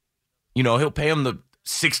 He'll pay him the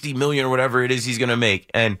 $60 million or whatever it is he's going to make.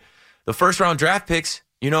 And the first-round draft picks,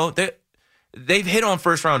 they've hit on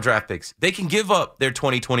first-round draft picks. They can give up their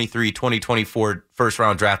 2023, 2024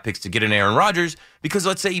 first-round draft picks to get an Aaron Rodgers because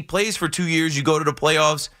let's say he plays for 2 years, you go to the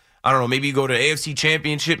playoffs. I don't know, maybe you go to the AFC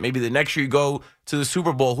Championship. Maybe the next year you go to the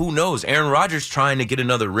Super Bowl. Who knows? Aaron Rodgers trying to get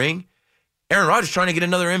another ring. Aaron Rodgers trying to get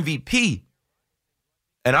another MVP.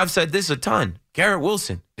 And I've said this a ton. Garrett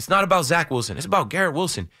Wilson. It's not about Zach Wilson. It's about Garrett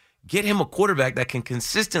Wilson. Get him a quarterback that can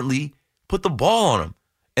consistently put the ball on him.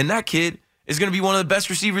 And that kid is going to be one of the best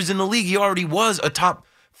receivers in the league. He already was a top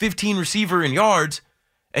 15 receiver in yards,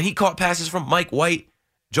 and he caught passes from Mike White,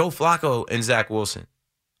 Joe Flacco, and Zach Wilson.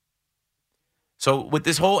 So with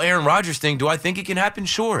this whole Aaron Rodgers thing, do I think it can happen?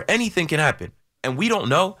 Sure. Anything can happen. And we don't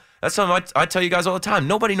know. That's something I tell you guys all the time.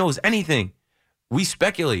 Nobody knows anything. We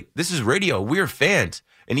speculate. This is radio. We're fans.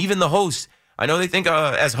 And even the hosts, I know they think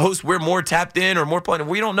as hosts we're more tapped in or more plugged in.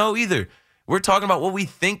 We don't know either. We're talking about what we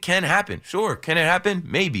think can happen. Sure. Can it happen?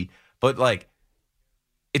 Maybe. But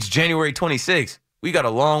it's January 26th. We got a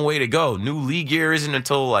long way to go. New league year isn't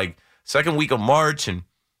until second week of March. And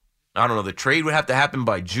I don't know, the trade would have to happen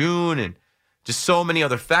by June. And just so many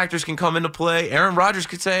other factors can come into play. Aaron Rodgers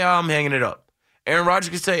could say, I'm hanging it up. Aaron Rodgers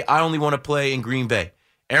could say, I only want to play in Green Bay.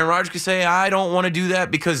 Aaron Rodgers could say, I don't want to do that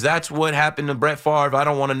because that's what happened to Brett Favre. I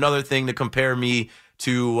don't want another thing to compare me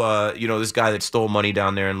to, this guy that stole money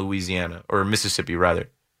down there in Louisiana or Mississippi, rather.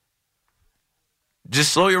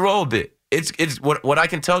 Just slow your roll a bit. It's what I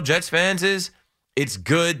can tell Jets fans is it's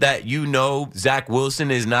good that Zach Wilson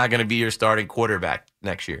is not going to be your starting quarterback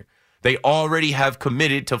next year. They already have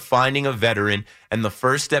committed to finding a veteran, and the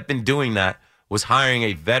first step in doing that was hiring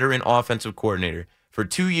a veteran offensive coordinator. For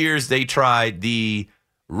 2 years, they tried the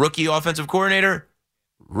rookie offensive coordinator,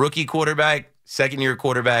 rookie quarterback, second-year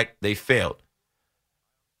quarterback. They failed.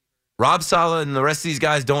 Rob Saleh and the rest of these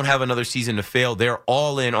guys don't have another season to fail. They're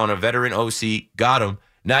all in on a veteran OC. Got him.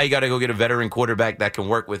 Now you got to go get a veteran quarterback that can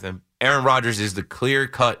work with him. Aaron Rodgers is the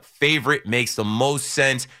clear-cut favorite, makes the most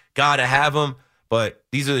sense. Got to have him. But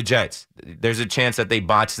these are the Jets. There's a chance that they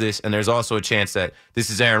botch this, and there's also a chance that this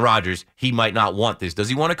is Aaron Rodgers. He might not want this. Does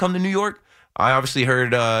he want to come to New York? I obviously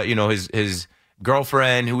heard, his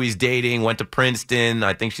girlfriend who he's dating went to Princeton.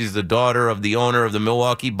 I think she's the daughter of the owner of the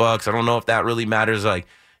Milwaukee Bucks. I don't know if that really matters. Like,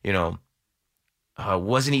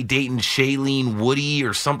 wasn't he dating Shailene Woodley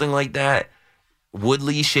or something like that?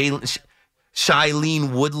 Shailene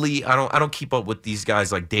Woodley. I don't keep up with these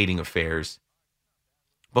guys like dating affairs.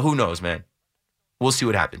 But who knows, man? We'll see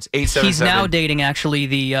what happens. 877. He's now dating, actually,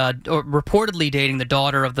 or reportedly dating the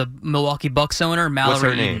daughter of the Milwaukee Bucks owner, Mallory What's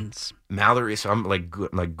her name? Edens. Mallory. So I'm like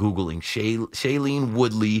Googling Shailene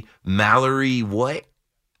Woodley. Mallory what?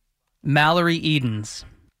 Mallory Edens.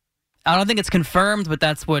 I don't think it's confirmed, but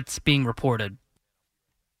that's what's being reported.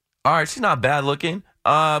 All right, she's not bad looking.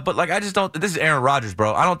 But I just don't. This is Aaron Rodgers,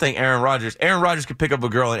 bro. I don't think Aaron Rodgers could pick up a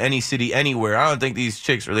girl in any city, anywhere. I don't think these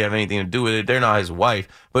chicks really have anything to do with it. They're not his wife.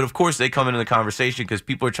 But of course, they come into the conversation because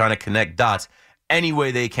people are trying to connect dots any way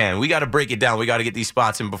they can. We got to break it down. We got to get these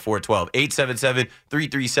spots in before 12.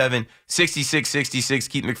 877-337-6666.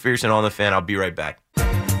 Keith McPherson on the Fan. I'll be right back.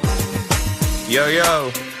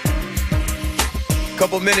 Yo.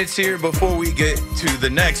 Couple minutes here before we get to the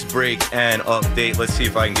next break and update. Let's see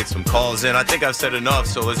if I can get some calls in. I think I've said enough,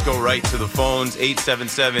 so let's go right to the phones.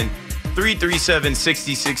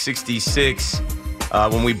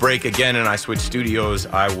 877-337-6666. When we break again and I switch studios,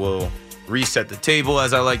 I will reset the table,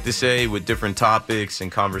 as I like to say, with different topics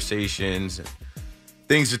and conversations and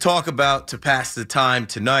things to talk about to pass the time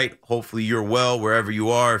tonight. Hopefully you're well wherever you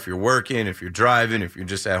are, if you're working, if you're driving, if you're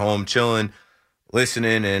just at home chilling,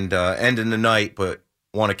 listening and ending the night, but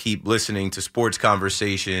want to keep listening to sports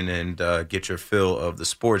conversation and get your fill of the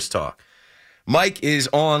sports talk. Mike is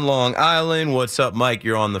on Long Island. What's up, Mike?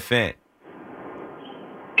 You're on the Fan.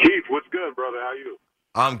 Keith, what's good, brother? How you?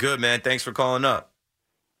 I'm good, man. Thanks for calling up.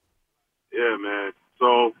 Yeah, man. So,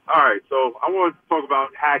 all right. So I want to talk about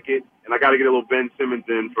Hackett, and I got to get a little Ben Simmons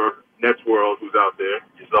in for Nets World, who's out there,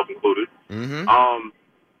 yourself included. Mm-hmm.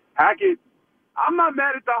 Hackett, I'm not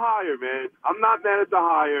mad at the hire, man. I'm not mad at the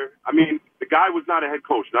hire. I mean, the guy was not a head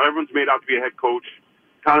coach. Not everyone's made out to be a head coach.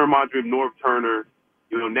 Kind of reminds me of Norv Turner.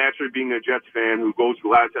 Naturally being a Jets fan who goes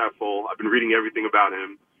glass half full. I've been reading everything about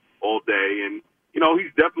him all day. And,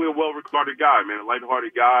 he's definitely a well-regarded guy, man, a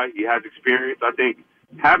lighthearted guy. He has experience. I think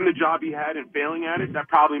having the job he had and failing at it, that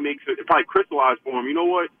probably makes it probably crystallized for him. You know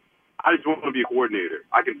what? I just want to be a coordinator.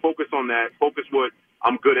 I can focus on that, focus what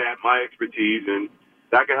I'm good at, my expertise, and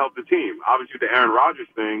that can help the team. Obviously, the Aaron Rodgers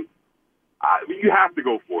thing, you have to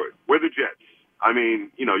go for it. We're the Jets. I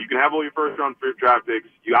mean, you can have all your first-round draft picks.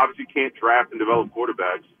 You obviously can't draft and develop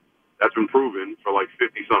quarterbacks. That's been proven for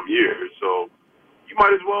 50-something years. So you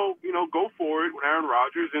might as well, go for it with Aaron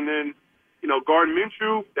Rodgers. And then, Gardner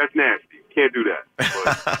Minshew, that's nasty. Can't do that.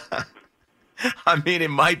 But, I mean, it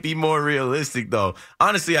might be more realistic, though.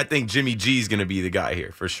 Honestly, I think Jimmy G is going to be the guy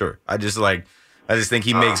here for sure. I just think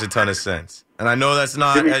he makes a ton of sense. And I know that's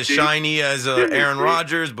not as shiny as Aaron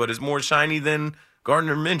Rodgers, but it's more shiny than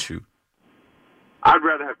Gardner Minshew. I'd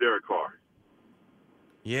rather have Derek Carr.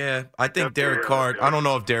 Yeah, I think Derek Carr. I don't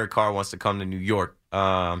know if Derek Carr wants to come to New York.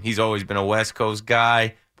 He's always been a West Coast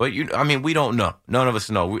guy, but we don't know. None of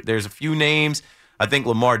us know. There's a few names. I think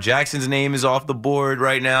Lamar Jackson's name is off the board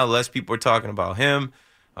right now. Less people are talking about him.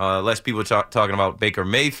 Less people are talking about Baker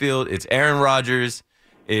Mayfield. It's Aaron Rodgers.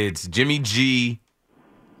 It's Jimmy G.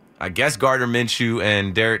 I guess Gardner Minshew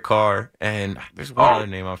and Derek Carr. And there's one other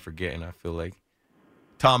name I'm forgetting, I feel like.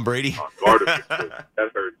 Tom Brady. Gardner Minshew.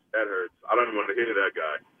 That hurts. I don't even want to hear that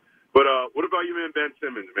guy. But what about you, man, Ben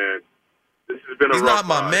Simmons, man? This has been a rough not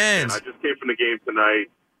my ride, man. I just came from the game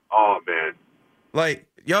tonight. Oh, man.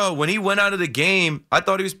 When he went out of the game, I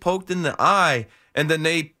thought he was poked in the eye. And then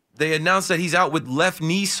they announced that he's out with left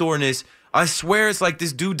knee soreness. I swear it's like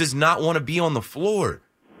this dude does not want to be on the floor.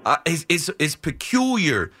 It's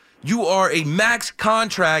peculiar. You are a max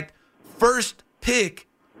contract, first pick,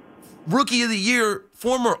 rookie of the year,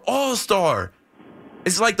 former all-star.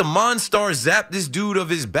 It's like the Monstars zapped this dude of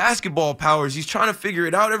his basketball powers. He's trying to figure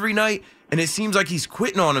it out every night, and it seems like he's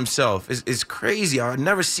quitting on himself. It's crazy. I've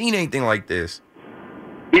never seen anything like this.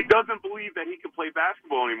 He doesn't believe that he can play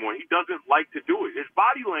basketball anymore. He doesn't like to do it. His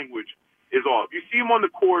body language is off. You see him on the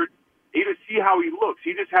court, you just see how he looks.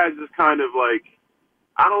 He just has this kind of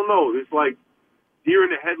I don't know, this deer in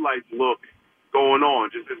the headlights look going on,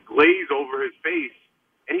 just this glaze over his face,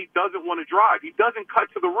 and he doesn't want to drive. He doesn't cut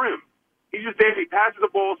to the rim. He's just there. He passes the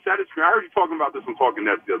ball, set his screen. I heard you talking about this on Talking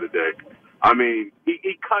Nets the other day. I mean,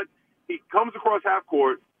 he comes across half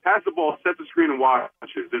court, passes the ball, sets the screen, and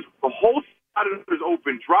watches. The whole side of it is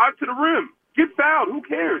open. Drive to the rim. Get fouled. Who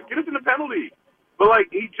cares? Get us in the penalty. But, like,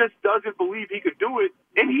 he just doesn't believe he could do it,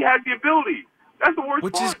 and he has the ability. That's the worst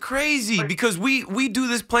Which part. is crazy because we do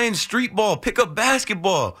this playing street ball, pickup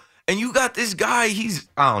basketball, and you got this guy.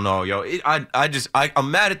 I don't know, yo.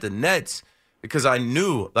 I'm mad at the Nets because I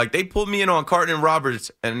knew, like, they pulled me in on Carton and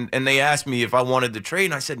Roberts, and they asked me if I wanted to trade,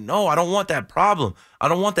 and I said no, I don't want that problem. I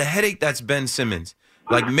don't want the headache that's Ben Simmons.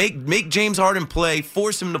 Like, make James Harden play,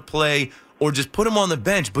 force him to play, or just put him on the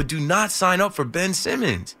bench, but do not sign up for Ben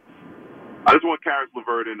Simmons. I just want Karis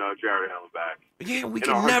LeVert and Jared Allen back. Yeah, we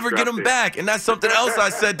can never get him back, and that's something else I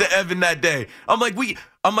said to Evan that day. I'm like,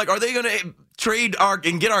 are they gonna trade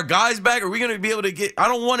and get our guys back? Are we gonna be able to get? I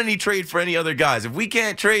don't want any trade for any other guys. If we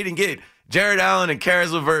can't trade and get Jared Allen and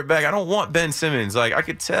Karis LeVert back, I don't want Ben Simmons. Like, I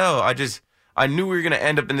could tell. I knew we were gonna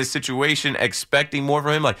end up in this situation expecting more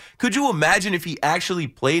from him. Like, could you imagine if he actually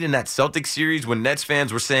played in that Celtics series when Nets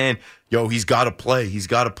fans were saying, "Yo, he's got to play. He's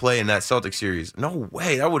got to play in that Celtics series"? No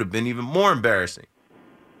way. That would have been even more embarrassing.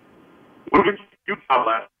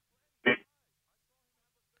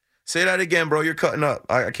 Say that again, bro. You're cutting up.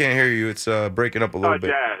 I can't hear you. It's breaking up a little bit.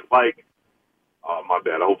 Jazz, like, oh, my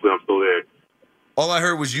bad. Hopefully I'm still there. All I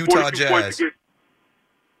heard was Utah Jazz.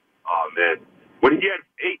 Oh, man. When he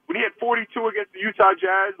had 42 against the Utah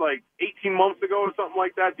Jazz like 18 months ago or something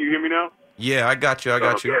like that. Do you hear me now? Yeah, I got you.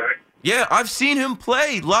 Yeah, I've seen him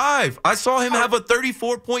play live. I saw him have a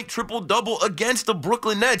 34-point triple-double against the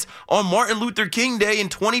Brooklyn Nets on Martin Luther King Day in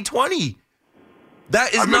 2020.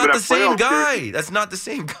 That is not the same guy. That's not the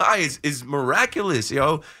same guy. It's miraculous,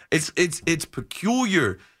 yo. It's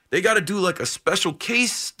peculiar. They got to do like a special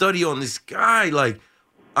case study on this guy. Like,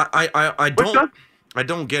 I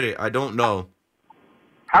don't get it. I don't know.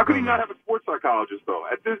 How could he not have a sports psychologist though?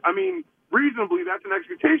 Reasonably, that's an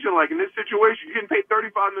expectation. Like, in this situation, you're getting paid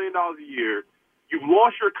 $35 million a year. You've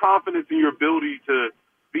lost your confidence in your ability to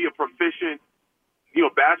be a proficient,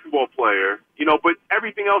 basketball player, but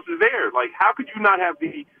everything else is there. Like, how could you not have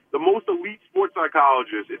the most elite sports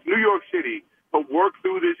psychologist? It's New York City to work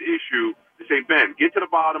through this issue to say, Ben, get to the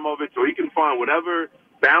bottom of it so he can find whatever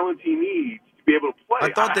balance he needs to be able to play.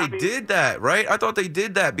 I thought they did that, right? I thought they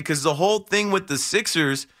did that because the whole thing with the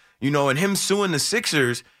Sixers, and him suing the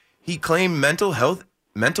Sixers, he claimed mental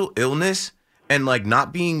illness, and like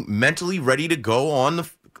not being mentally ready to go on the.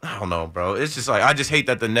 I don't know, bro. It's just like I just hate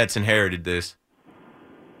that the Nets inherited this.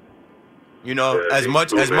 As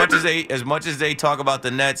much as they talk about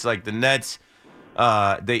the Nets, like the Nets,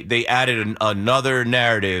 they added another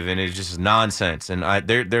narrative, and it's just nonsense. And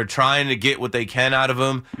they're trying to get what they can out of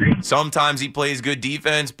him. Sometimes he plays good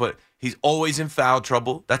defense, but he's always in foul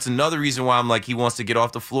trouble. That's another reason why I'm like, he wants to get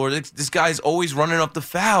off the floor. This guy's always running up the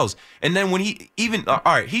fouls. And then when he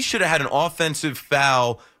should have had an offensive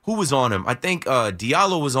foul. Who was on him? I think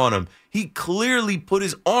Diallo was on him. He clearly put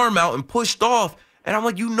his arm out and pushed off. And I'm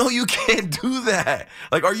like, you can't do that.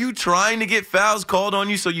 Like, are you trying to get fouls called on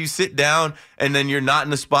you so you sit down and then you're not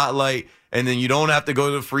in the spotlight and then you don't have to go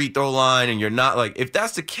to the free throw line and you're not like, if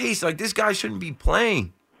that's the case, like, this guy shouldn't be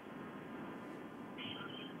playing.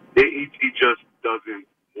 He just doesn't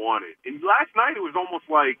want it. And last night it was almost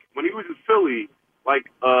like when he was in Philly, like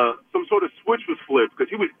some sort of switch was flipped because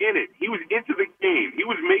he was in it. He was into the game. He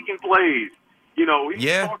was making plays. He was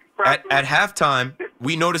talking crap. At halftime,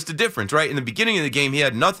 we noticed the difference, right? In the beginning of the game, he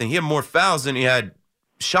had nothing. He had more fouls than he had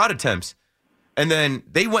shot attempts. And then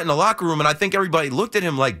they went in the locker room, and I think everybody looked at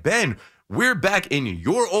him like, Ben, we're back in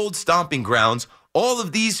your old stomping grounds. All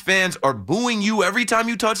of these fans are booing you every time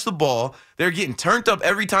you touch the ball. They're getting turned up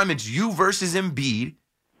every time it's you versus Embiid.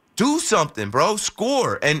 Do something, bro.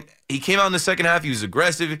 Score. And he came out in the second half. He was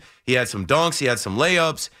aggressive. He had some dunks. He had some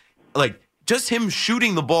layups. Like, just him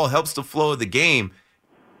shooting the ball helps the flow of the game.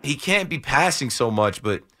 He can't be passing so much,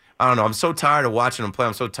 but I don't know. I'm so tired of watching him play.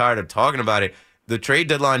 I'm so tired of talking about it. The trade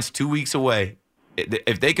deadline's 2 weeks away.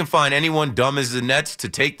 If they can find anyone dumb as the Nets to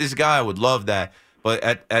take this guy, I would love that. But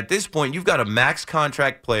at this point, you've got a max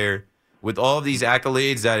contract player with all of these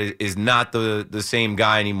accolades that is not the same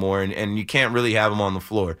guy anymore, and you can't really have him on the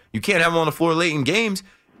floor. You can't have him on the floor late in games.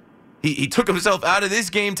 He took himself out of this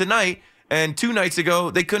game tonight, and 2 nights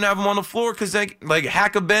ago, they couldn't have him on the floor because like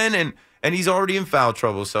hack a Ben, and he's already in foul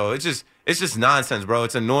trouble. So it's just nonsense, bro.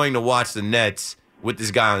 It's annoying to watch the Nets with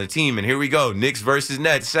this guy on the team. And here we go, Knicks versus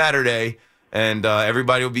Nets Saturday. And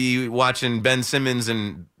everybody will be watching Ben Simmons,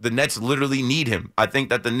 and the Nets literally need him. I think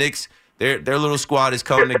that the Knicks, their little squad is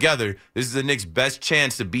coming together. This is the Knicks' best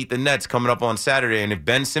chance to beat the Nets coming up on Saturday. And if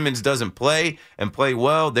Ben Simmons doesn't play and play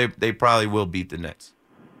well, they probably will beat the Nets.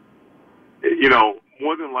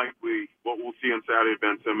 More than likely, what we'll see on Saturday,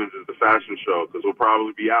 Ben Simmons, is the fashion show because he'll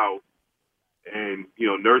probably be out. and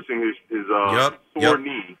nursing his sore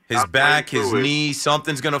knee, his not back, playing his through it. knee,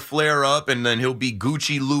 something's gonna flare up, and then he'll be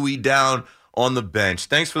Gucci Louis down on the bench.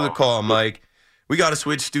 Thanks for the call, Mike. We got to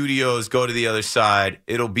switch studios, go to the other side.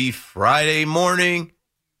 It'll be Friday morning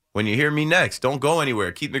when you hear me next. Don't go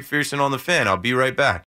anywhere. Keith McPherson on the Fan. I'll be right back.